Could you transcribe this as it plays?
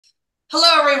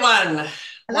Hello, everyone.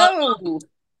 Well, Hello,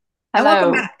 and welcome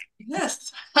Hello. back.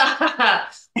 yes. Well,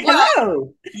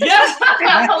 Hello. yes.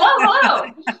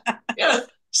 Hello. Yes.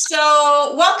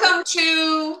 So, welcome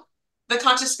to the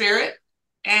Conscious Spirit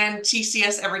and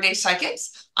TCS Everyday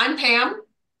Psychics. I'm Pam,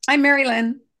 I'm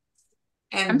Mari-Lyn.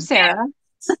 I'm and Sarah.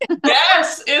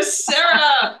 yes, is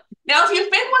Sarah. Now, if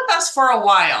you've been with us for a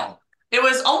while, it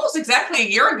was almost exactly a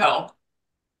year ago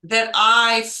that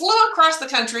I flew across the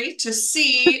country to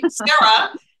see Sarah,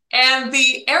 and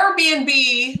the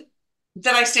Airbnb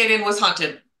that I stayed in was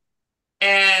haunted.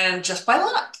 And just by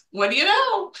luck, what do you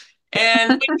know?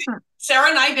 And Sarah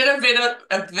and I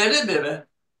did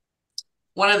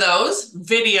one of those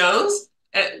videos,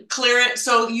 clear it.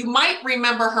 So you might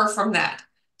remember her from that.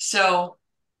 So,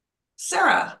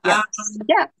 Sarah, Yes.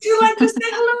 Yeah. would you like to say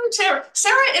hello, Sarah?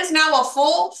 Sarah is now a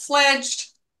full-fledged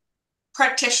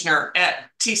practitioner at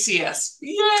TCS.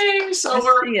 Yay! So Yes,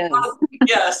 she is.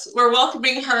 yes, we're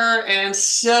welcoming her and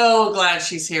so glad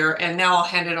she's here. And now I'll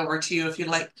hand it over to you if you'd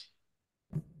like.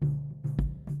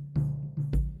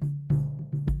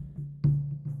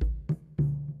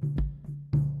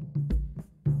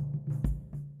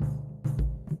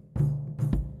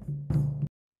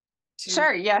 To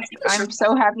Sure. Yes. I'm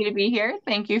so happy to be here.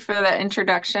 Thank you for the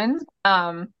introduction.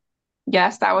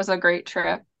 Yes, that was a great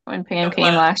trip when Pam it came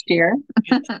was. last year.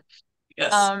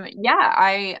 Yes. Yeah,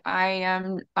 I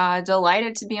am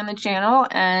delighted to be on the channel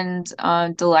and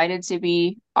delighted to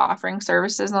be offering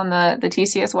services on the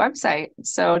TCS website.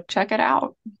 So check it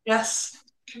out. Yes.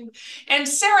 And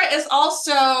Sarah is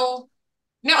also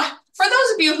now for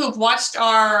those of you who've watched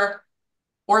our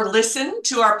or listened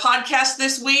to our podcast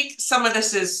this week, some of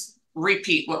this is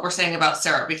repeat what we're saying about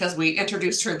Sarah because we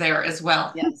introduced her there as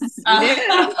well. Yes,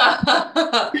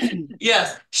 we did.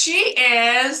 Yes, she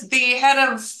is the head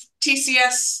of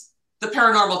TCS, the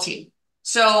paranormal team.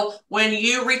 So when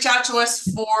you reach out to us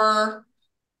for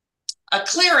a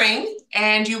clearing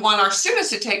and you want our students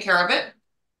to take care of it,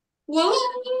 well,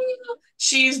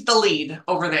 she's the lead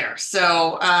over there.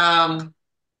 So,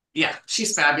 yeah,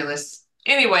 she's fabulous.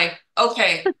 Anyway,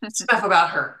 okay, that's enough about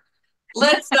her.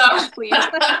 Let's Yes, please.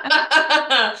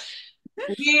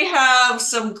 we have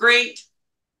some great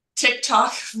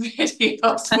TikTok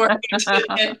videos for you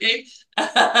today. And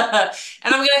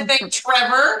I'm going to thank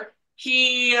Trevor.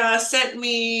 He sent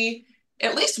me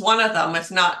at least one of them,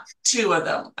 if not two of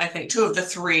them, I think two of the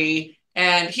three.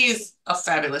 And he's a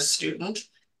fabulous student.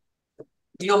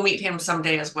 You'll meet him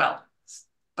someday as well.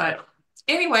 But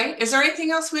anyway, is there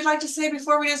anything else we'd like to say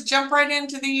before we just jump right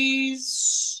into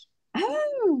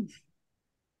Oh,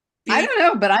 I the don't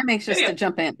know, but I'm anxious video? to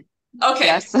jump in. Okay,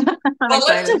 Yes, I'm well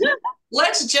excited.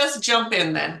 let's just jump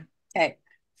in then. Okay.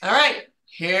 All right,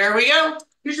 here we go.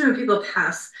 Usually when people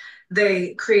pass,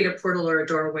 they create a portal or a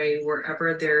doorway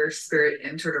wherever their spirit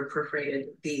entered or perforated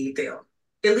the veil.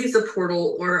 It leaves a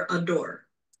portal or a door.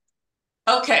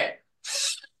 Okay,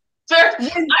 there.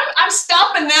 When I'm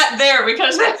stopping that there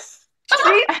because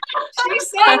she she's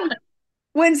saying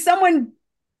when someone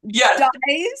yes,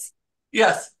 dies,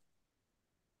 yes,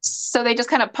 So they just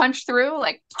kind of punch through,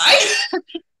 like, I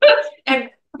and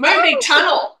maybe they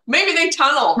tunnel. Maybe they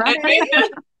tunnel. And right? maybe,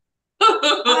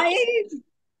 I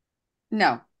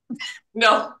no.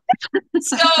 no.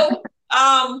 So,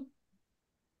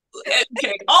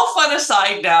 okay, all fun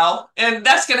aside now, and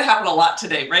that's going to happen a lot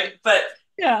today, right? But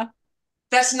Yeah.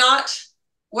 that's not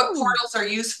what Ooh. portals are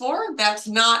used for. That's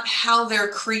not how they're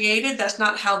created. That's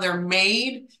not how they're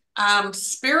made.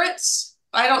 Spirits,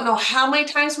 I don't know how many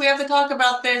times we have to talk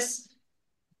about this.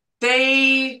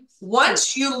 They,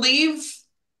 once you leave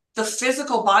the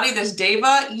physical body, this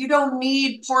deva, you don't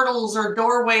need portals or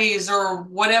doorways or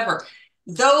whatever.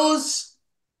 Those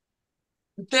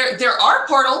there are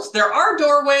portals, there are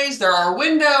doorways, there are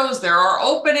windows, there are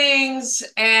openings,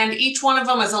 and each one of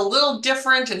them is a little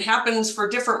different and happens for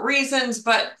different reasons,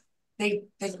 but they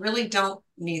really don't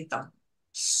need them.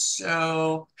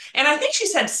 So, and I think she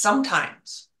said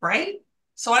sometimes, right?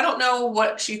 So I don't know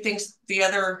what she thinks the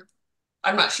other,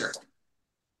 I'm not sure.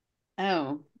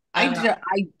 Oh, I don't know.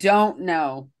 I don't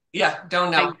know. Yeah,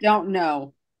 don't I know. don't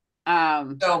know.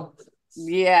 Um, So,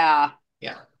 yeah.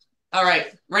 yeah. All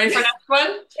right. Ready for next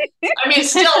one? I mean, it's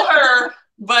still her,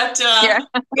 but Yeah.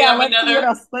 we Yeah, have let's see what another.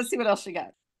 else. Let's see what else she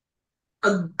got.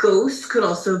 A ghost could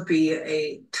also be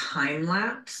a time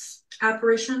lapse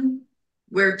apparition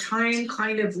where time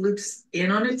kind of loops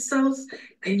in on itself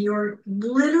and you're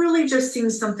literally just seeing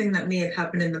something that may have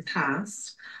happened in the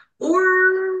past or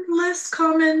less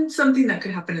common, something that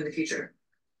could happen in the future.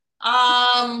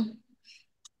 Um,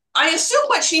 I assume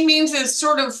what she means is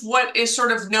sort of what is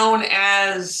sort of known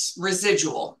as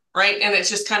residual. right? And it's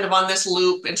just kind of on this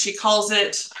loop, and she calls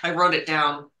it, I wrote it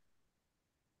down,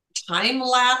 time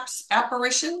lapse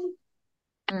apparition.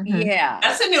 Yeah.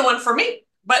 That's a new one for me,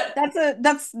 but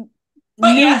That's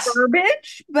but new yes,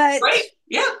 verbiage, but right,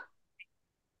 yeah,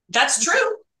 that's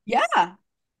true. yeah.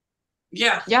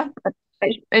 Yeah, Yeah.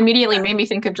 It immediately made me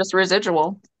think of just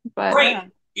residual, but right.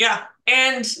 Yeah,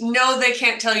 and no, they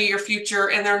can't tell you your future,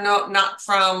 and they're not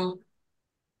from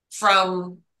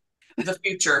the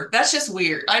future. That's just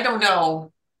weird. I don't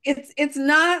know. It's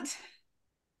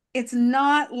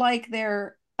not like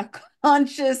they're a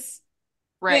conscious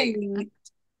right. thing,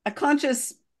 a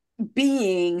conscious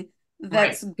being Right.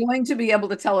 that's going to be able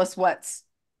to tell us what's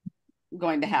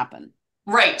going to happen.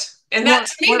 Right. And More- that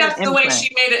to me, more of an that's the way imprint.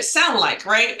 she made it sound like,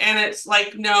 right? And it's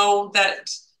like, no, that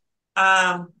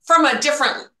from a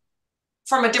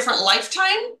different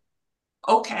lifetime,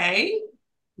 okay,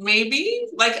 maybe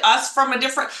like us from a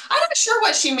different, I'm not sure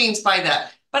what she means by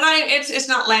that, but it's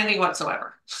not landing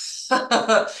whatsoever.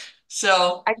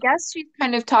 So I guess she's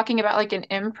kind of talking about like an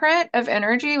imprint of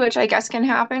energy, which I guess can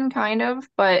happen kind of,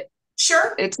 but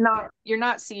sure. it's not, you're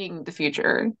not seeing the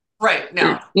future. Right.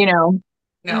 No, You know,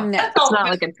 no, No, that's it's all. not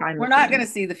like a time we're not machine. going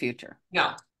to see the future.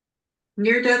 No.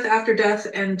 Near death, after death,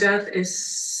 and death is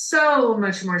so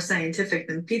much more scientific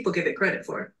than people give it credit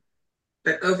for.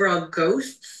 But overall,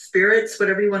 ghosts, spirits,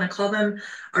 whatever you want to call them,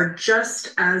 are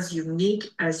just as unique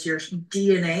as your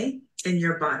DNA in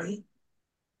your body.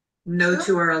 No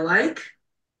two are alike.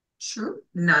 Sure.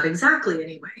 Not exactly,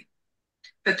 anyway.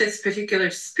 But this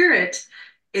particular spirit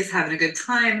is having a good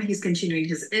time. He's continuing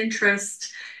his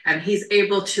interest, and he's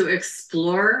able to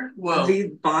explore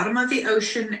the bottom of the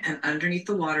ocean and underneath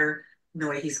the water the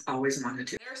way he's always wanted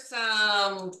to. There's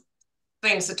some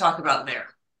things to talk about there.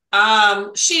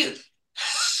 She,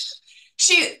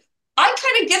 I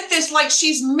kind of get this, like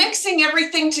she's mixing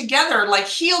everything together, like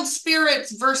healed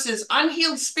spirits versus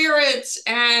unhealed spirits.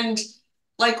 And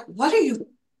like, what are you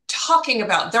talking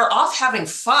about? They're off having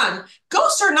fun.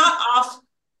 Ghosts are not off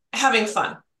having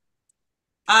fun.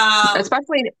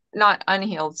 Especially not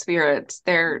unhealed spirits.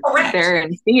 Correct. They're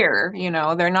in fear, you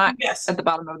know, they're not Yes. at the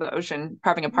bottom of the ocean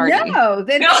having a party. No,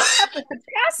 they don't have the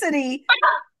capacity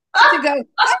to go,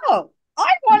 oh,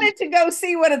 I wanted to go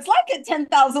see what it's like at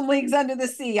 10,000 leagues under the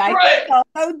sea. I think I'll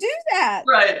go do that.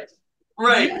 Right.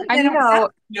 Right. No, I they don't know. have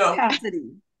No.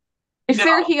 capacity. If No.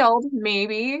 they're healed,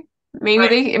 maybe Right.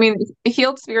 they, I mean, a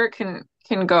healed spirit can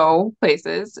go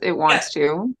places it wants Yes.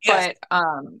 to, Yes.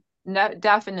 but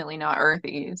definitely not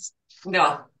earthies.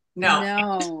 No. No.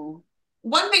 No.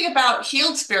 One thing about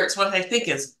healed spirits, what I think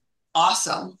is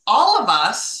awesome, all of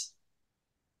us,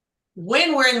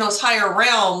 when we're in those higher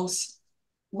realms,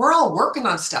 we're all working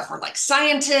on stuff. We're like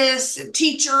scientists and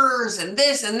teachers and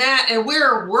this and that, and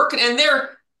we're working, and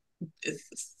they're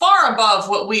far above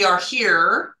what we are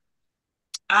here.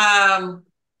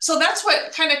 So that's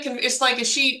what kind of it's like.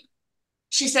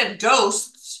 She said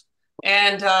ghosts,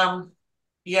 and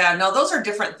yeah, no, those are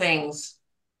different things.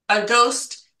 A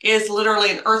ghost is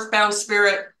literally an earthbound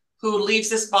spirit who leaves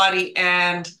this body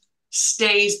and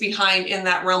stays behind in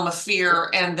that realm of fear,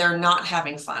 and they're not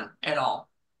having fun at all.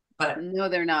 But No,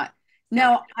 they're not.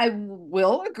 Now, I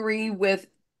will agree with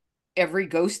every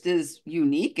ghost is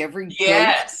unique. Every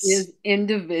yes, ghost is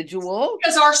individual.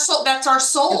 because our soul, that's our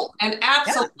soul, and Yeah.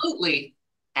 absolutely,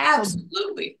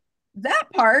 absolutely. That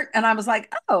part, and I was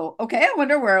like, oh, okay, I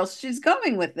wonder where else she's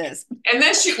going with this. And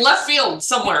then she left field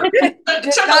somewhere. Took a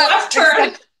Just left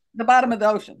turn. the bottom of the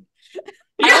ocean.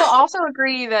 I will also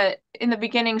agree that in the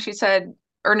beginning she said,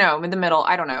 or no, in the middle,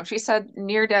 I don't know. She said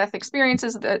near-death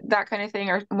experiences, that kind of thing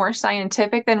are more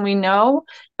scientific than we know,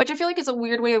 which I feel like is a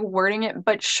weird way of wording it,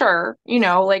 but sure, you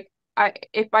know, like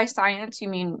if by science you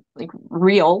mean like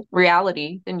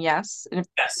reality, then yes. And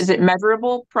Yes. Is it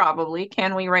measurable? Probably.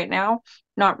 Can we right now?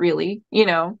 Not really, you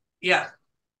know. Yeah.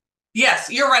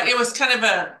 Yes, you're right. It was kind of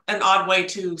an odd way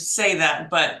to say that,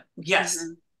 but yes.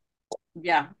 Mm-hmm.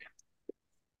 Yeah.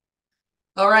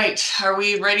 All right. Are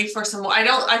we ready for some more?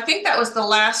 I think that was the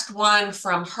last one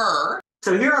from her.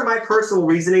 So here are my personal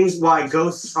reasonings why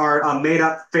ghosts are a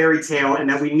made-up fairy tale and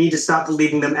that we need to stop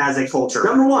believing them as a culture.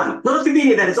 Number one, little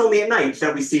convenient that it's only at night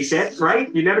that we see shit,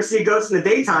 right? You never see ghosts in the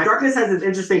daytime. Darkness has this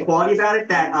interesting quality about it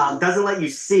that doesn't let you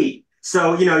see.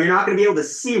 So, you know, you're not going to be able to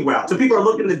see well. So people are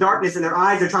looking in the darkness and their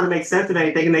eyes are trying to make sense of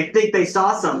anything and they think they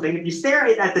saw something. If you stare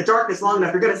at the darkness long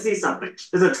enough, you're going to see something.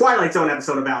 There's a Twilight Zone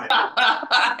episode about it.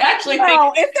 I actually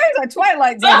Well, if there's a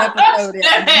Twilight Zone episode,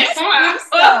 it seems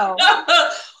so.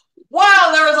 Wow,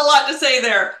 there was a lot to say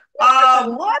there. A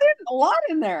lot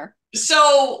in there.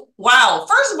 So, wow.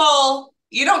 First of all,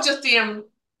 you don't just see them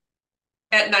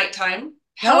at nighttime.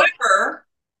 Nope. However,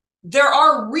 there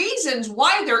are reasons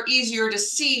why they're easier to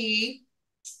see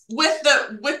with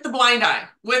the blind eye.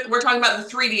 We're talking about the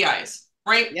 3D eyes,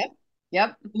 right?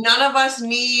 Yep. None of us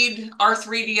need our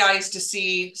 3D eyes to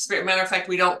see spirit. Matter of fact,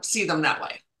 we don't see them that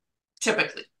way,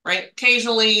 typically, right?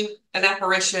 Occasionally, an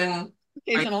apparition.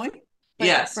 Occasionally. Right?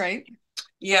 Yes. Right.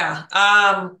 Yeah.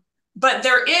 But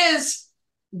there is,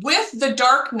 with the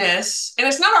darkness, and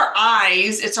it's not our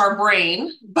eyes, it's our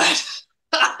brain, but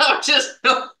just,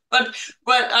 oh, I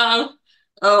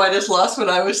just lost what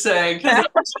I was saying because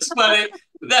it was just funny.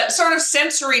 That sort of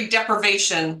sensory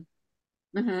deprivation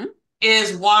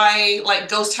is why, like,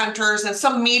 ghost hunters and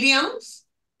some mediums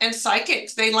and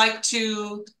psychics, they like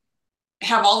to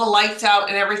have all the lights out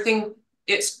and everything.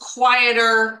 It's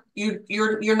quieter.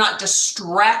 You're not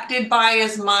distracted by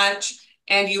as much,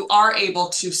 and you are able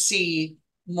to see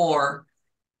more.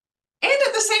 And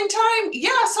at the same time,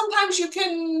 yeah, sometimes you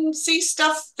can see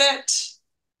stuff that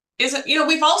isn't,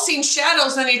 we've all seen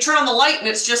shadows, and you turn on the light and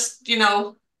it's just, I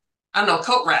don't know,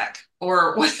 coat rack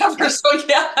or whatever. So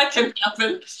yeah, that can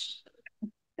happen.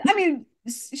 I mean,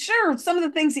 sure, some of the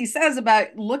things he says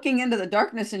about looking into the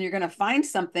darkness and you're going to find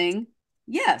something.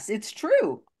 Yes, it's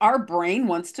true. Our brain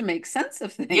wants to make sense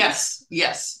of things.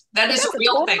 Yes. That is a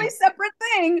real totally thing. Separate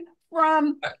thing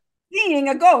from seeing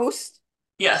a ghost.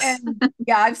 Yes. And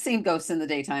yeah, I've seen ghosts in the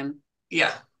daytime.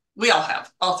 Yeah, we all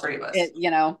have, all three of us.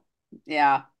 Yeah.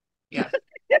 Yeah.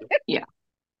 Yeah.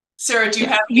 Sarah, do you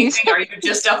have anything? Are you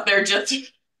just up there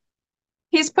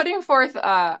He's putting forth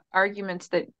arguments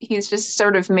that he's just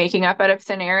sort of making up out of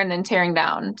thin air and then tearing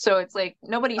down. So it's like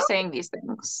nobody's saying these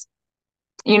things.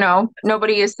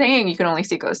 Nobody is saying you can only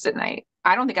see ghosts at night.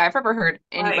 I don't think I've ever heard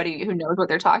anybody who knows what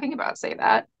they're talking about say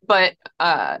that. But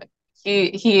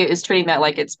he is treating that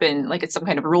like it's some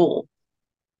kind of rule.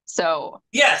 So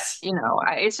yes,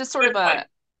 it's just sort of a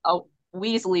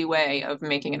Weasley way of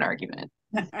making an argument.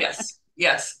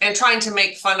 Yes, and trying to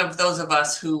make fun of those of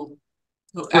us who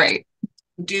right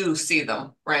do see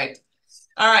them. Right.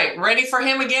 All right, ready for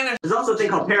him again? There's also a thing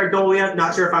called pareidolia.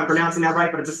 Not sure if I'm pronouncing that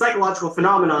right, but it's a psychological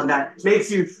phenomenon that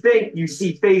makes you think you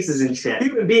see faces and shit.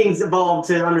 Human beings evolved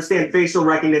to understand facial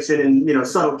recognition and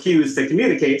subtle cues to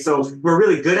communicate. So we're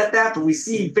really good at that, but we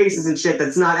see faces and shit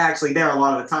that's not actually there a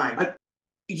lot of the time.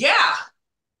 Yeah.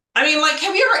 I mean, like, do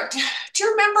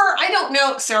you remember? I don't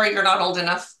know, Sarah, you're not old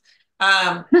enough.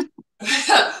 But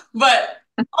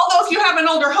although if you have an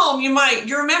older home,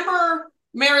 you remember,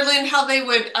 Mari-Lyn, how they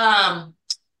would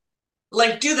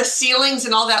like do the ceilings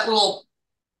and all that little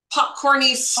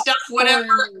popcorny stuff,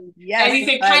 whatever. Yes, and you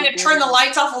could kind of turn the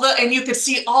lights off a little, and you could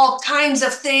see all kinds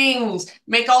of things,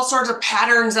 make all sorts of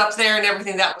patterns up there and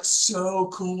everything. That was so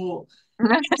cool.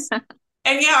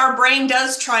 And yeah, our brain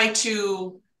does try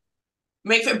to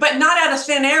make it, but not out of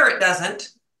thin air. It doesn't.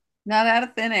 Not out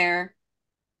of thin air.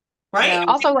 Right. No.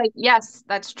 Also, like, yes,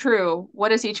 that's true.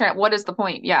 What is he trying? What is the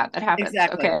point? Yeah, that happens.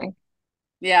 Exactly. Okay.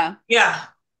 Yeah.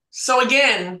 So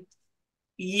again,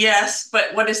 yes,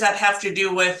 but what does that have to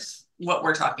do with what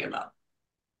we're talking about?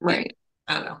 Right.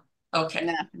 I don't know.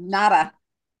 Okay. Nada.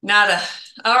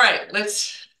 All right,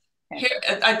 let's hear.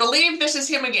 I believe this is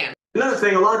him again. Another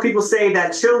thing, a lot of people say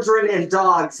that children and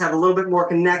dogs have a little bit more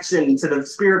connection to the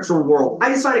spiritual world. I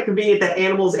just find it convenient that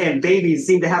animals and babies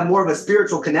seem to have more of a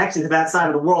spiritual connection to that side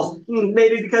of the world.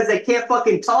 Maybe because they can't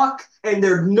fucking talk and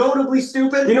they're notably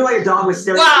stupid. You know why your dog was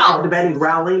staring at the bed and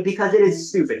growling? Because it is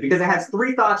stupid. Because it has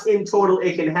 3 thoughts in total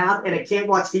it can have, and it can't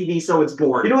watch TV, so it's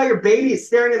bored. You know why your baby is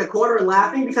staring in the corner and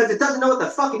laughing? Because it doesn't know what the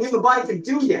fucking human body can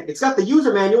do yet. It's got the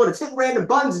user manual and it's hitting random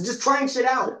buttons and just trying shit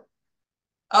out.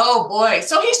 Oh boy.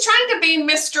 So he's trying to be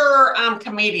Mr.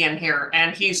 Comedian here,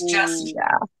 and he's just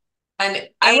an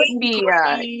I wouldn't be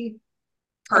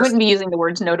using the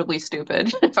words notably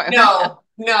stupid if I No.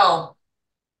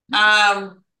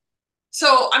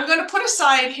 So I'm going to put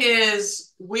aside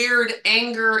his weird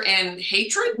anger and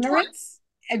hatred.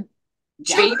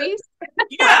 Babies?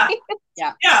 Yeah.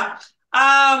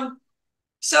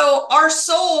 So our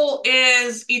soul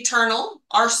is eternal.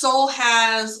 Our soul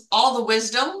has all the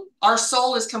wisdom. Our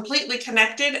soul is completely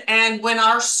connected. And when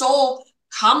our soul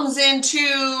comes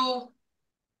into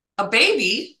a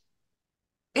baby,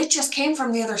 it just came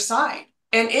from the other side.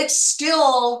 And it's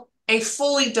still a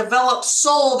fully developed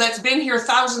soul that's been here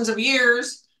thousands of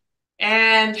years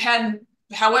and had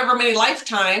however many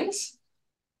lifetimes.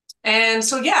 And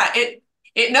so, yeah, it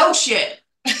knows shit.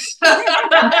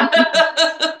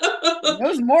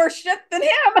 Knows more shit than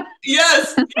him.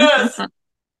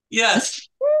 Yes.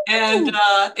 And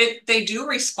they do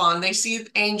respond. They see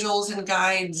angels and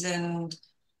guides and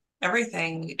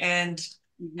everything. And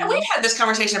we've had this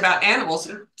conversation about animals.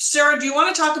 Sarah, do you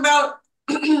want to talk about,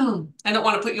 I don't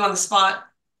want to put you on the spot.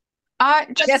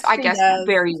 Just Yes, I she guess does.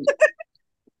 very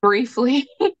briefly.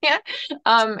 Yeah.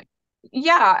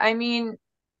 Yeah, I mean,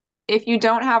 if you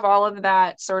don't have all of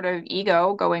that sort of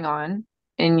ego going on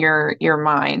in your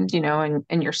mind,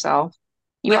 and yourself,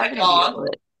 you are Like a going to be dog. able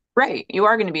to, right, you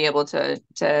are going to be able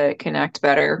to connect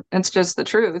better. It's just the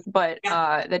truth. But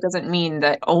Yeah. that doesn't mean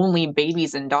that only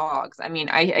babies and dogs. I mean,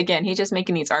 again, he's just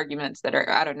making these arguments that are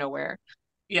out of nowhere.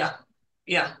 Yeah.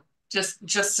 Yeah. Just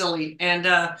silly. And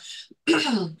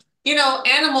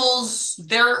animals,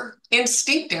 they're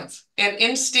instinctive, and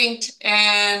instinct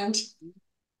and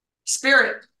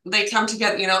spirit, they come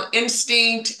together,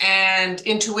 instinct and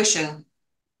intuition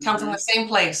come from the same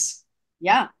place.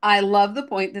 Yeah, I love the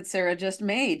point that Sarah just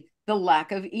made, the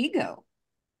lack of ego.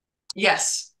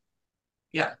 Yes.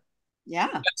 Yeah,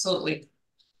 Yeah. absolutely.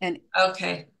 And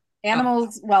Okay.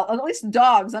 animals, well, at least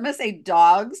dogs, I'm going to say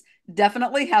dogs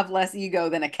definitely have less ego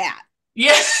than a cat.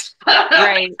 Yes.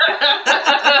 Right.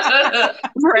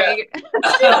 Right.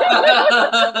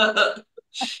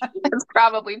 That's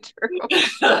probably true.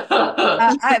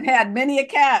 I've had many a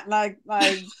cat, and they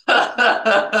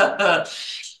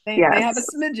have a Yes.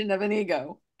 smidgen of an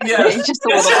ego. Yes. Just a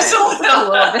little bit. Just a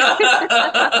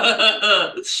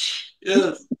little bit.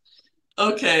 Yes.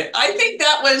 Okay. I think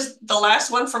that was the last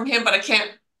one from him, but I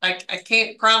can't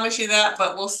promise you that,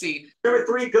 but we'll see. Number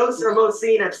 3, ghosts are most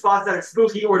seen at spots that are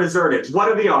spooky or deserted. What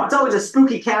are the odds? It's always a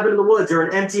spooky cabin in the woods or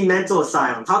an empty mental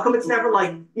asylum. How come it's never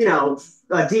like,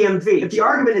 a DMV? If the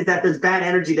argument is that there's bad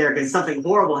energy there because something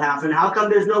horrible happened, how come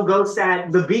there's no ghosts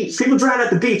at the beach? People drown at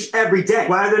the beach every day.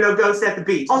 Why are there no ghosts at the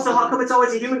beach? Also, how come it's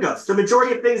always a human ghost? The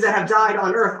majority of things that have died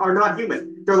on Earth are not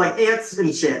human. They're like ants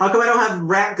and shit. How come I don't have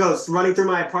rat ghosts running through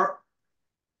my apartment?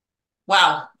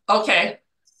 Wow. Okay.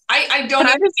 I don't Can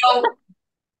I even just know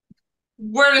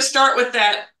where to start with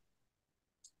that.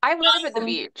 I live at the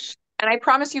beach, and I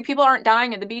promise you, people aren't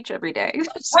dying at the beach every day.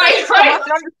 So Right, I right.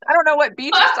 don't know what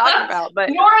beach he's talking about, but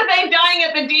Nor are they dying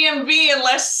at the DMV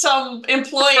unless some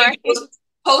employee right, goes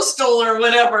postal or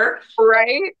whatever.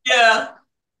 right. Yeah.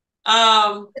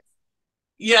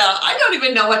 Yeah, I don't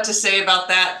even know what to say about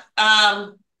that.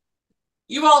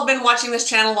 You've all been watching this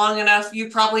channel long enough. You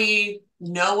probably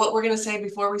know what we're going to say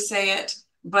before we say it.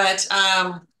 But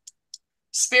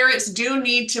spirits do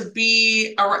need to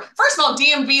be around. First of all,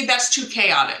 DMV, that's too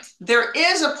chaotic. There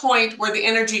is a point where the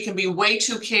energy can be way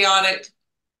too chaotic.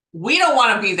 We don't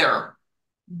want to be there.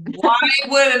 Why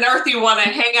would an earthy want to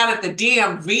hang out at the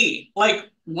DMV? Like,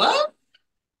 what?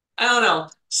 I don't know.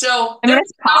 So I mean,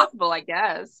 it's possible, I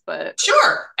guess, but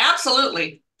sure,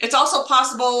 absolutely. It's also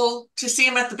possible to see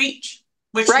him at the beach,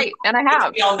 which right, and I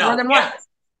have we all know. more than Yeah. once.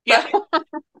 Yeah.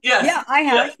 Yes. Yeah, I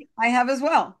have. Yes. I have as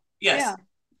well. Yes.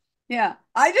 Yeah.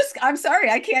 Yeah. I'm sorry,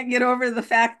 I can't get over the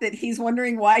fact that he's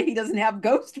wondering why he doesn't have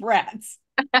ghost rats.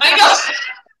 I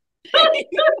know. He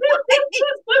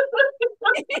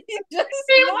just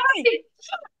might.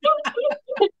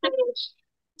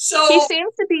 So He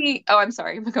seems to be, oh, I'm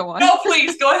sorry, go on. no,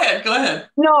 please go ahead. Go ahead.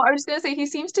 No, I was gonna say he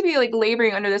seems to be like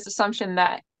laboring under this assumption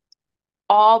that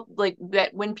that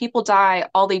when people die,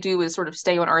 all they do is sort of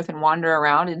stay on Earth and wander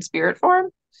around in spirit form,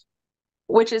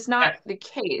 which is not the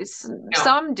case. No.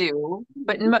 Some do,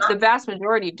 but the vast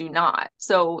majority do not.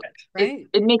 So Right.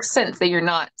 it makes sense that you're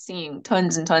not seeing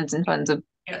tons and tons and tons of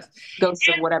Yes. ghosts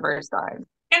of whatever has died.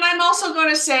 And I'm also going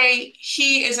to say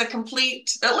he is a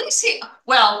complete, at least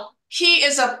he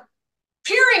is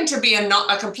appearing to be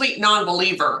a complete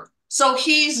non-believer. So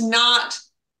he's not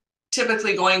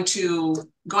typically going to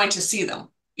see them.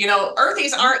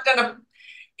 Earthies aren't going to,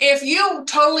 if you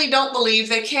totally don't believe,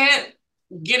 they can't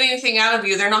get anything out of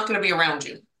you, they're not going to be around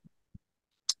you.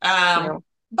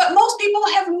 But most people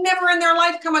have never in their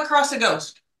life come across a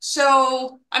ghost.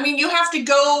 So, I mean, you have to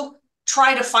go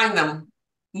try to find them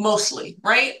mostly,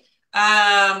 right?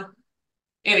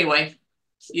 Anyway,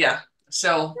 yeah.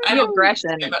 So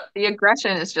The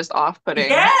aggression is just off-putting.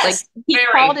 Yes, like he very.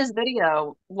 called his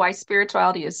video "Why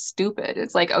Spirituality is Stupid."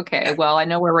 It's like, okay, well, I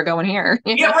know where we're going here.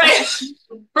 Yeah, right.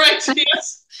 Right.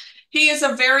 Yes. He is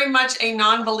a very much a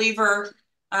non-believer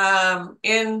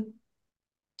in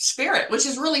spirit, which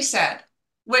is really sad,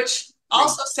 which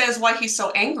also says why he's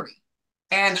so angry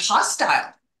and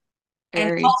hostile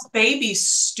and calls babies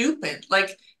stupid.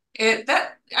 Like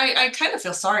I kind of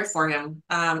feel sorry for him.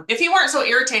 If he weren't so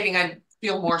irritating, I'd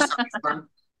feel more sorry for him.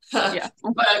 Yeah.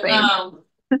 But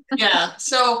yeah.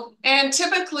 So, and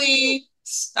typically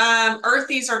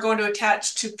earthies are going to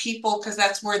attach to people because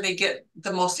that's where they get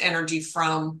the most energy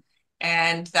from.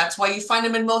 And that's why you find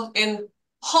them in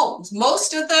homes.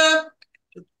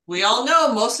 We all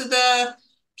know most of the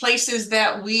places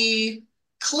that we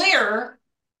clear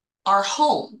are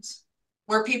homes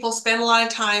where people spend a lot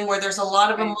of time, where there's a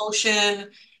lot of Right. emotion,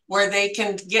 where they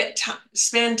can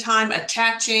spend time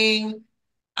attaching.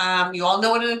 You all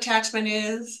know what an attachment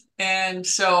is. And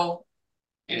so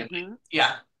anyway, Mhm.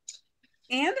 yeah.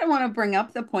 And I want to bring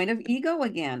up the point of ego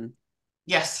again.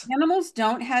 Yes. Animals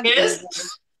don't have Is? ego.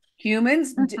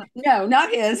 Humans, no,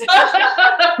 not his.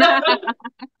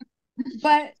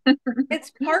 But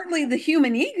it's partly the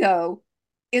human ego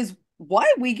is why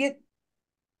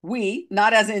we,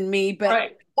 not as in me, but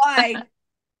Right. why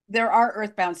there are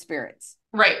earthbound spirits.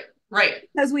 Right. Right.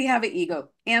 Because we have an ego.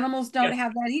 Animals don't Yes.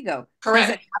 have that ego. Correct.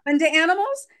 Does it happen to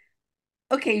animals?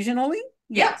 Occasionally,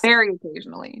 yes. Very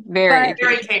occasionally. Very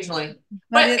But- Occasionally.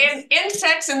 But But in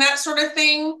insects and that sort of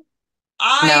thing,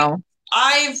 No.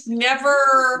 I've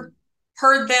never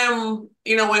heard them,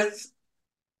 with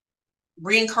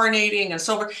reincarnating and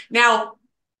so forth. Now,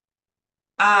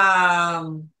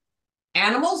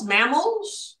 animals,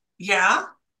 mammals, yeah,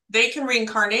 they can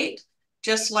reincarnate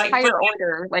just like Higher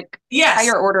order, like yes.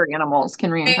 higher order animals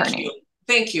can Thank reincarnate. you.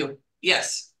 Thank you.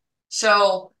 Yes.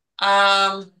 So,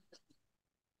 but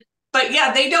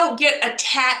yeah, they don't get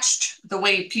attached the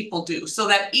way people do. So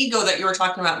that ego that you were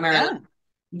talking about, Mari-Lyn, yeah.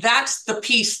 that's the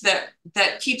piece that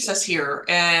keeps us here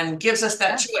and gives us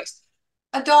that choice.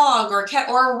 A dog or a cat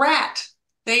or a rat,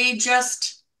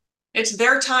 it's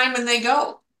their time and they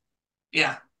go.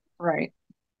 Yeah. Right.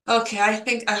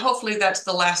 Okay, hopefully that's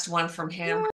the last one from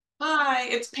him. Hi,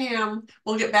 it's Pam.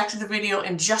 We'll get back to the video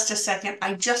in just a second.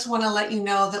 I just want to let you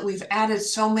know that we've added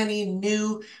so many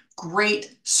new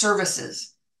great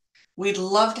services. We'd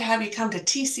love to have you come to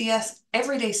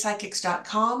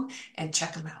tcseverydaypsychics.com and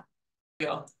check them out.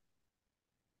 Go.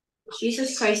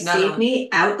 Jesus Christ No, saved no. me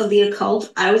out of the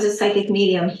occult. I was a psychic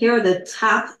medium. Here are the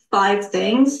top 5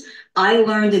 things I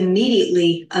learned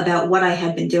immediately about what I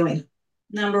had been doing.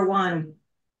 Number 1,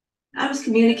 I was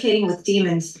communicating with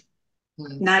demons,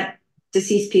 not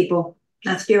deceased people,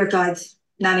 not spirit guides,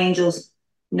 not angels,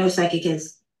 no psychic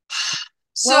kids.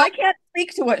 So Well, I can't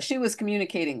speak to what she was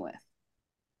communicating with.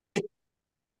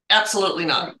 absolutely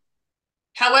not. Right.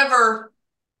 However,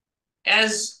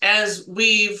 as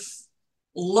we've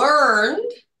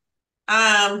learned,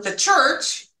 the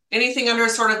church, anything under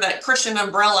sort of that Christian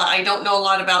umbrella, I don't know a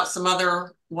lot about some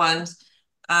other ones,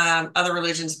 other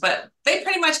religions, but they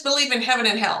pretty much believe in heaven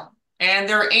and hell, and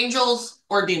they're angels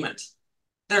or demons.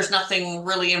 There's nothing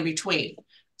really in between.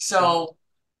 So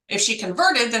if she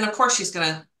converted, then of course she's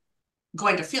going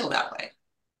to feel that way.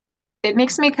 It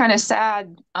makes me kind of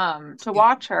sad to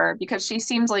watch her because she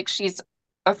seems like she's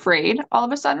afraid all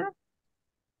of a sudden.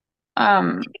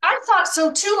 I thought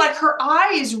so too. Like her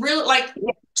eyes really, like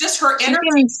just her She energy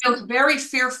seems feels very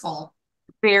fearful.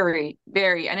 very,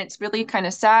 very, and it's really kind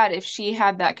of sad if she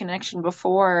had that connection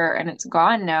before and it's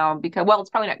gone now because, well, it's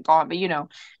probably not gone, but Right.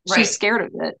 she's scared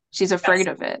of it. She's afraid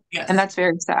of it. Yes. And that's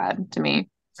very sad to me.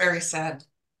 Very sad.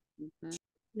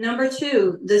 Number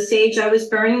 2, the sage I was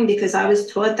burning because I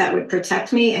was taught that would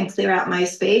protect me and clear out my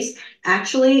space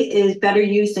actually is better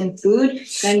used in food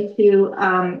than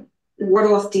to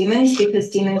ward off demons because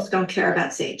demons don't care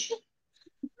about sage.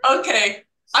 Okay.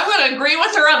 I'm going to agree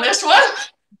with her on this one.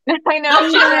 I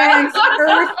know. Demons,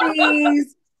 earthies,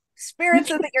 spirits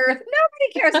of the earth.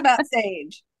 Nobody cares about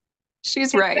sage.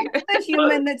 She's right. It's the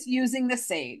human that's using the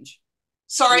sage.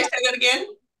 Sorry, say that again.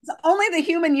 It's only the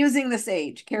human using the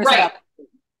sage cares Right. about.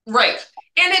 Right.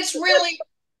 And it's really,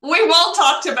 we've all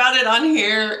talked about it on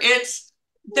here.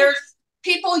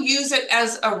 People use it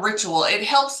as a ritual. It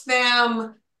helps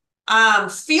them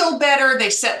feel better.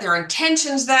 They set their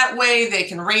intentions that way. They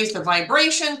can raise the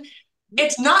vibration.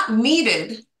 It's not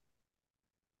needed,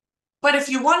 but if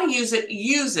you want to use it,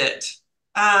 use it.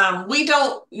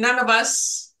 None of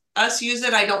us use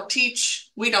it.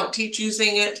 We don't teach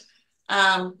using it.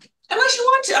 Unless you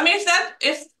want to. I mean,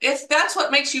 if that's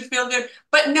what makes you feel good,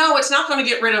 but no, it's not going to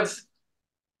get rid of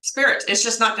spirits. It's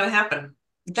just not going to happen.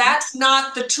 That's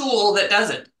not the tool that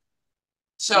does it.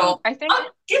 So I think I'll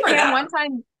give her Pam, that.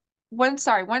 one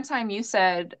time you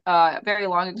said very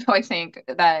long ago, I think,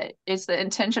 that it's the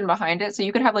intention behind it. So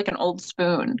you could have like an old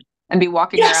spoon and be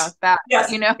walking Yes. around with that, Yes.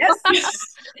 Yes. Yes.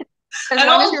 as An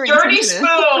long as old your dirty intention is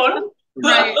spoon.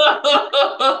 right.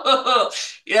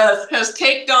 Yes, has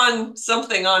caked on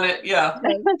something on it. Yeah,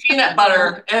 peanut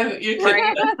butter, and you can.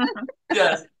 Right.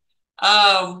 Yes.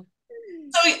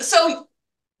 So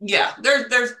yeah,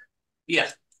 there's yeah.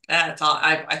 That's all.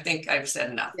 I think I've said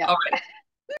enough. Yeah. All right.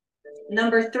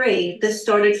 Number 3, this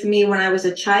started for me when I was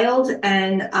a child,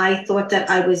 and I thought that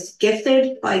I was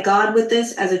gifted by God with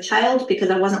this as a child because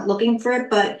I wasn't looking for it,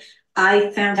 but I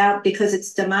found out because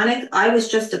it's demonic. I was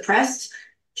just depressed,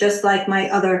 Just like my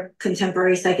other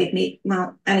contemporary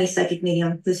any psychic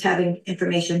medium who's having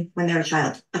information when they're a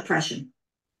child, oppression.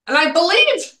 And I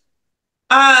believe,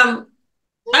 I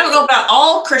don't know about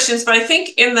all Christians, but I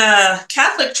think in the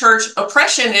Catholic Church,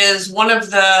 oppression is one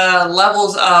of the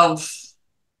levels of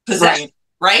possession,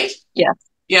 right? Yeah.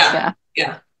 Yeah.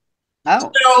 Yeah.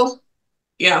 Oh, So,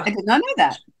 yeah. I did not know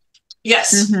that.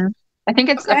 Yes. Mm-hmm. I think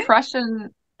it's Okay.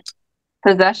 oppression,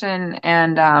 possession,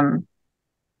 and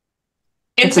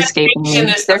it's escaping Infestation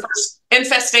me. is the first.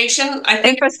 Infestation, I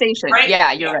think. Infestation. Right?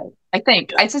 Yeah, you're right. I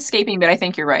think Yeah. it's escaping, but I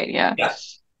think you're right. Yeah.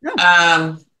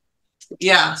 Yeah.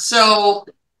 Yeah. So,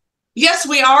 yes,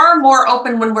 we are more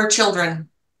open when we're children.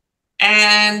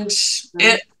 And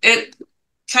it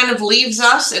kind of leaves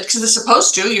us, because it's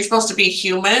supposed to. You're supposed to be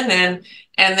human, and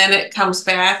then it comes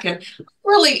back. And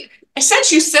really,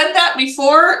 since you said that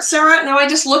before, Sarah, now I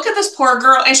just look at this poor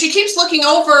girl, and she keeps looking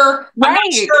over. I'm not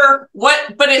Right. sure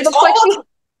what, but It it's looks like almost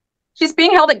she's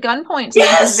being held at gunpoint in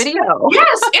yes, this video.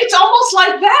 yes, it's almost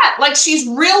like that. Like she's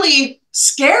really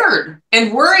scared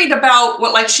and worried about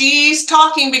what, like she's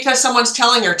talking because someone's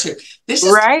telling her to. This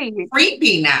is Right.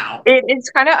 creepy now. It's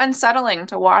kind of unsettling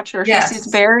to watch her. Yes. She's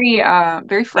very,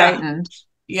 very frightened.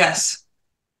 Yes.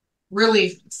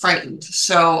 Really frightened.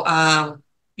 So,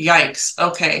 yikes.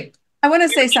 Okay. I want to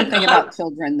say something about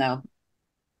children, though.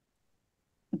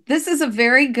 This is a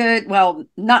very good, well,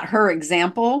 not her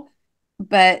example,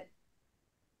 but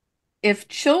if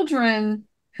children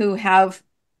who have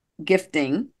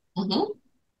gifting Mhm.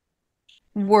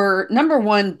 were, number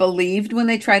one, believed when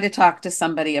they try to talk to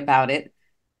somebody about it,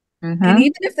 Mhm. and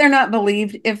even if they're not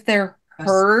believed, if they're Yes.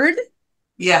 heard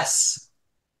Yes.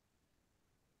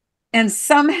 and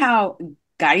somehow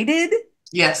guided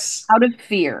Yes. out of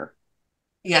fear,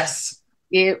 Yes.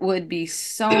 it would be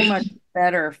so much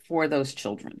better for those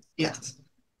children. Yes.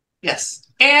 Yes.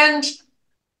 And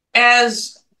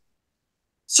as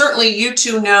certainly you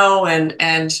two know,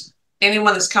 and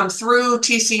anyone that's come through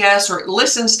TCS or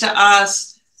listens to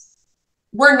us,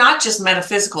 we're not just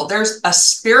metaphysical. There's a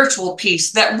spiritual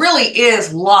piece that really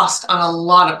is lost on a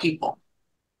lot of people.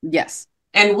 Yes.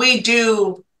 And we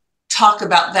do talk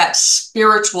about that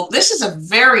spiritual. This is a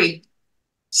very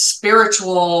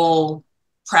spiritual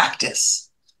practice.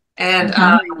 And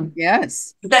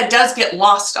yes, that does get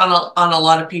lost on a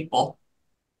lot of people.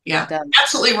 Yeah,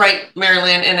 absolutely right,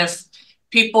 Mari-Lyn. And if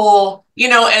people,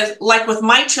 as like with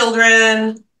my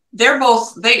children,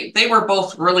 they were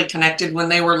both really connected when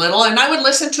they were little, and I would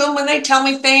listen to them when they tell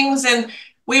me things, and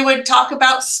we would talk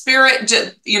about spirit,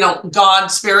 God,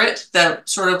 spirit,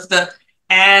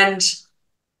 and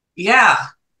yeah,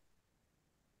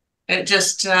 it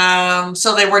just,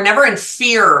 so they were never in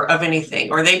fear of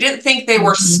anything, or they didn't think they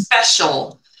were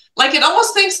special. Like it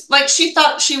almost thinks like she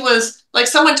thought she was, like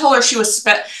someone told her she was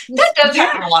special. That does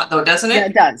happen a lot though, doesn't it? Yeah,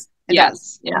 it does.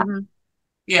 Yes. Yeah. Mm-hmm.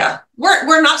 Yeah.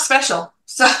 We're not special.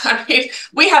 So, I mean,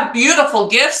 we have beautiful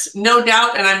gifts, no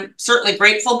doubt, and I'm certainly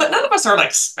grateful, but none of us are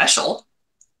like special.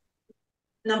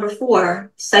 Number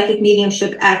 4, psychic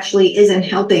mediumship actually isn't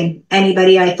helping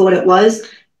anybody I thought it was.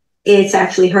 It's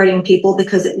actually hurting people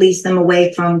because it leads them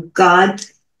away from God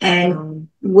and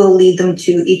will lead them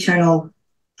to eternal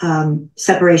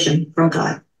separation from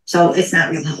God. So it's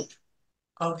not real help.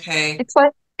 Okay. It's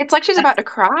like she's about to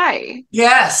cry.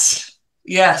 Yes.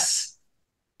 Yes.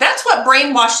 That's what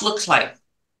brainwash looks like.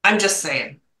 I'm just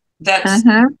saying. That's,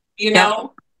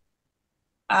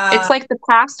 it's like the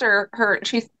pastor,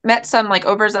 she met some like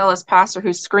overzealous pastor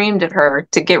who screamed at her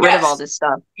to get rid of all this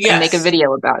stuff and make a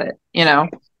video about it,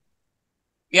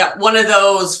 Yeah, one of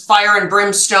those fire and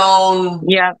brimstone.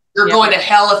 Yeah. You're going to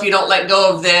hell if you don't let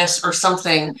go of this or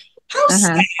something. How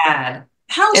sad.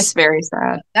 It's very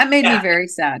sad. That made me very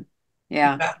sad.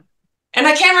 Yeah. And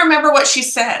I can't remember what she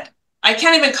said. I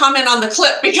can't even comment on the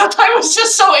clip because I was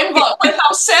just so involved with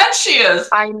how sad she is.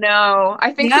 I know.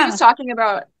 I think she was talking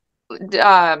about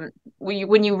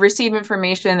when you receive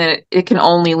information that it can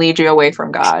only lead you away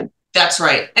from God. That's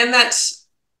right. And that's,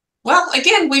 well,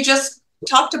 again, we just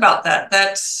talked about that.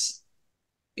 That's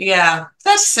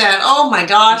sad. Oh my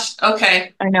gosh.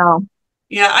 Okay. I know.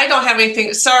 Yeah, I don't have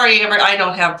anything. Sorry, I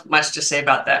don't have much to say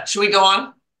about that. Should we go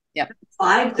on? Yeah.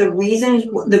 5, the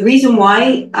reason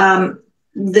why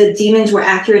the demons were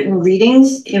accurate in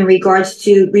readings in regards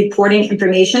to reporting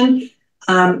information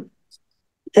that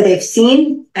they've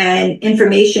seen and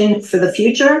information for the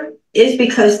future is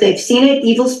because they've seen it.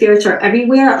 Evil spirits are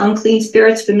everywhere, unclean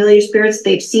spirits, familiar spirits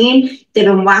they've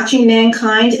been watching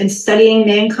mankind and studying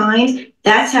mankind.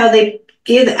 That's how they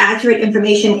give accurate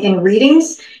information in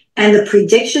readings. And the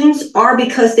predictions are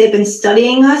because they've been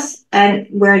studying us, and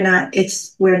we're not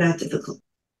difficult.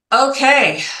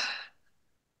 Okay.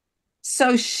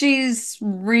 So she's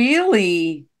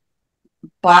really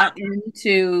bought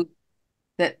into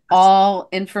that all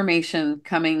information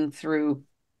coming through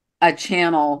a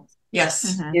channel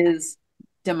Yes. Mhm. is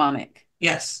demonic.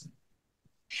 Yes.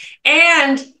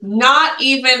 And not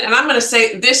even, and I'm going to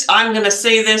say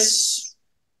this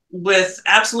with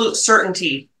absolute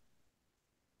certainty.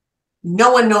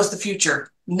 No one knows the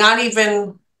future, not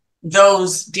even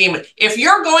those demons. If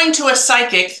you're going to a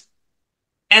psychic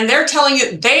and they're telling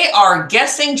you they are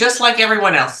guessing just like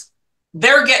everyone else,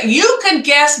 you can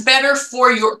guess better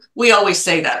we always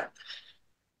say that.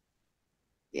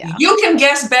 Yeah. You can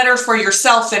guess better for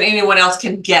yourself than anyone else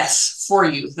can guess for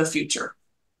you the future.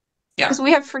 Yeah. Because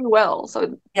we have free will,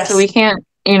 so Yes. we can't,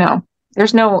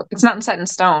 it's not set in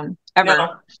stone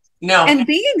ever. No. And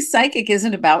being psychic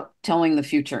isn't about telling the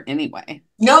future anyway.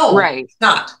 No, Right. it's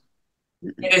not.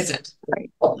 It isn't.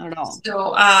 Right. Not at all.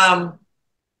 So,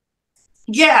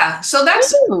 yeah. So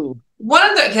that's Ooh. one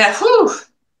of the, yeah, whew.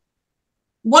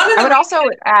 One of the, I would also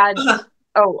add, Uh-huh.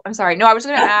 oh, I'm sorry. No, I was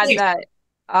going to add please. that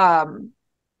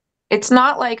it's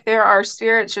not like there are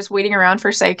spirits just waiting around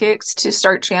for psychics to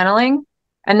start channeling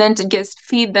and then to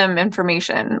feed them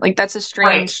information. Like that's a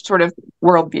strange sort of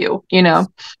worldview,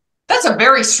 That's a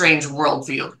very strange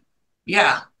worldview.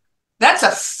 Yeah. That's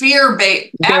a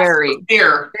fear-based, Very. absolute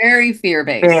fear. Very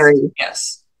fear-based. Very.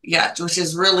 Yes. Yeah. Which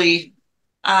is really,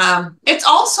 it's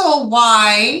also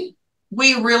why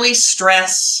we really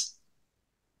stress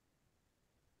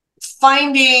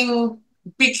finding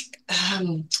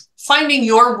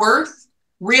your worth,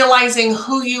 realizing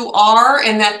who you are,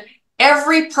 and that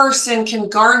every person can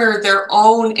garner their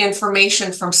own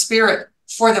information from spirit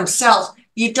for themselves.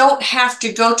 You don't have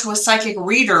to go to a psychic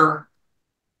reader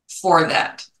for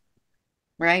that.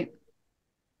 Right.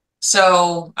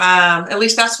 So at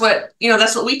least that's what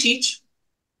we teach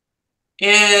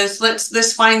is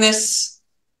let's find those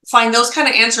kind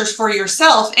of answers for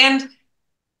yourself. And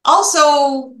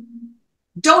also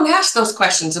don't ask those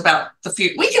questions about the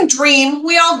future. We can dream.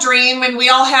 We all dream, and we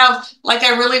all have, like,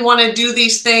 I really want to do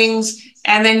these things,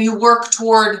 and then you work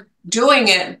toward doing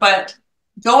it. But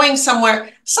going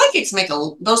somewhere,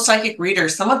 those psychic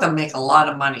readers, some of them make a lot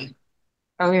of money.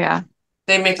 Oh, yeah.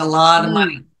 They make a lot of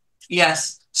money.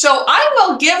 Yes. So I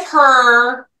will give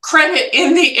her credit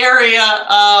in the area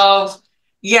of,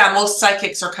 yeah, most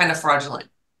psychics are kind of fraudulent.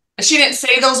 She didn't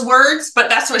say those words, but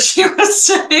that's what she was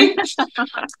saying.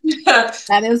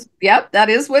 That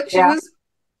is what she was.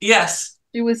 Yes.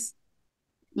 She was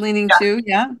leaning to.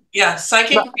 Yeah. Yeah.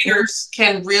 Psychic readers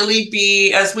can really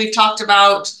be, as we've talked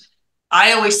about,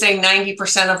 I always say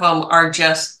 90% of them are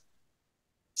just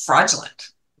fraudulent.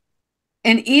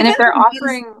 And even if they're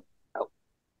offering,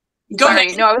 go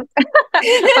ahead. No, I was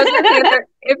gonna say,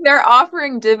 if they're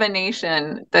offering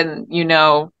divination, then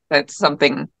that's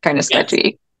something kind of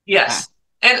sketchy. Yes.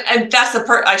 And that's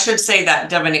I should say that,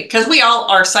 divination, because we all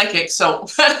are psychic. So,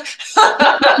 but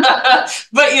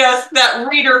yes, that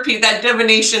reader piece, that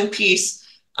divination piece,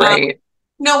 right?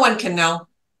 No one can know.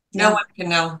 No one can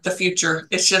know the future.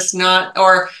 It's just not,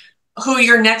 or who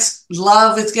your next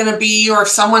love is going to be, or if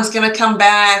someone's going to come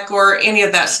back, or any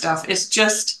of that stuff. It's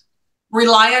just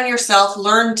rely on yourself.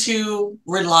 Learn to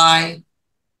rely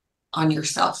on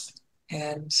yourself,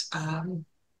 and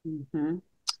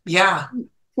yeah.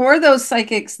 For those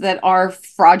psychics that are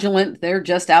fraudulent, they're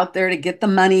just out there to get the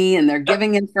money, and they're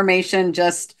giving information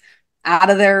just out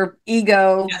of their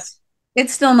ego. Yes.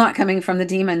 It's still not coming from the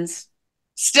demons.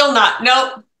 Still not.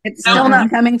 Nope. It's still not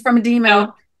coming from a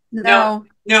demon. No.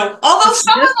 Although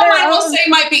some of them I will say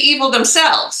might be evil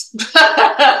themselves.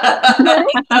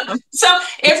 So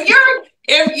if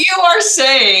you are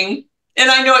saying, and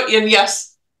I know it, and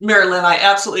yes, Mari-Lyn, I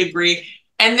absolutely agree.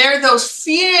 And there are those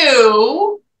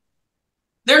few,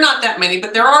 they're not that many,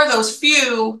 but there are those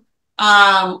few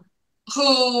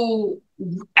who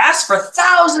ask for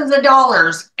thousands of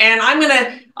dollars, and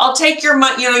I'll take your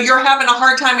money. You're having a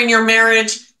hard time in your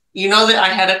marriage. That I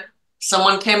had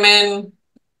someone came in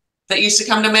that used to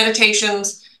come to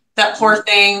meditations. That poor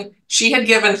thing, she had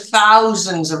given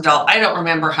thousands of dollars. I don't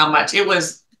remember how much. It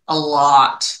was a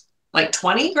lot, like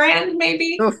 20 grand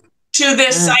maybe, to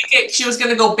this psychic. She was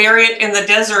going to go bury it in the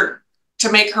desert to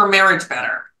make her marriage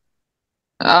better.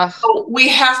 So we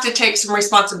have to take some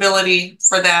responsibility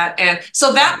for that. And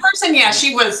so that person, yeah,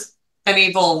 she was an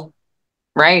evil,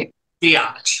 right?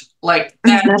 Biatch, like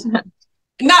that.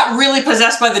 Not really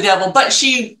possessed by the devil, but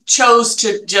she chose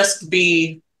to just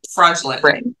be fraudulent.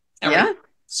 Right. Yeah.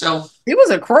 So he was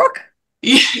a crook.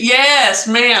 Yes,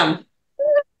 ma'am.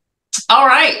 All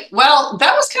right. Well,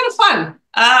 that was kind of fun.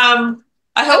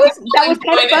 I hope that was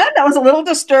kind of fun. That was a little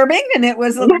disturbing, and it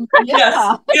was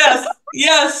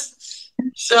yes.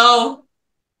 So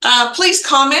Please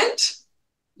comment,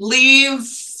 leave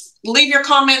your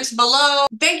comments below.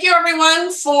 Thank you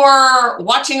everyone for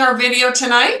watching our video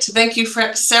tonight. Thank you,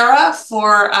 Sarah,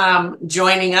 for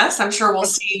joining us. I'm sure we'll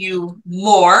see you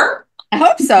more. I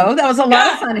hope so. That was a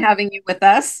lot of fun having you with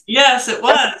us. Yes, it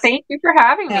was. Thank you for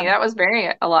having me. That was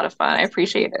a lot of fun. I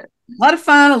appreciate it. A lot of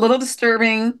fun, a little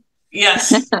disturbing.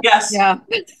 Yes, yes. Yeah.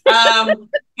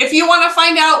 If you want to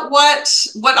find out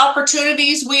what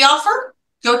opportunities we offer,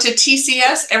 go to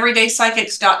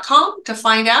tcseverydayspsychics.com to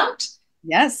find out.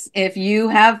 Yes, if you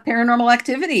have paranormal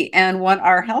activity and want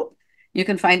our help, you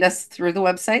can find us through the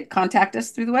website, contact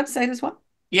us through the website as well.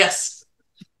 Yes.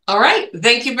 All right.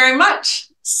 Thank you very much.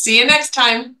 See you next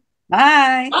time.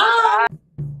 Bye. Bye.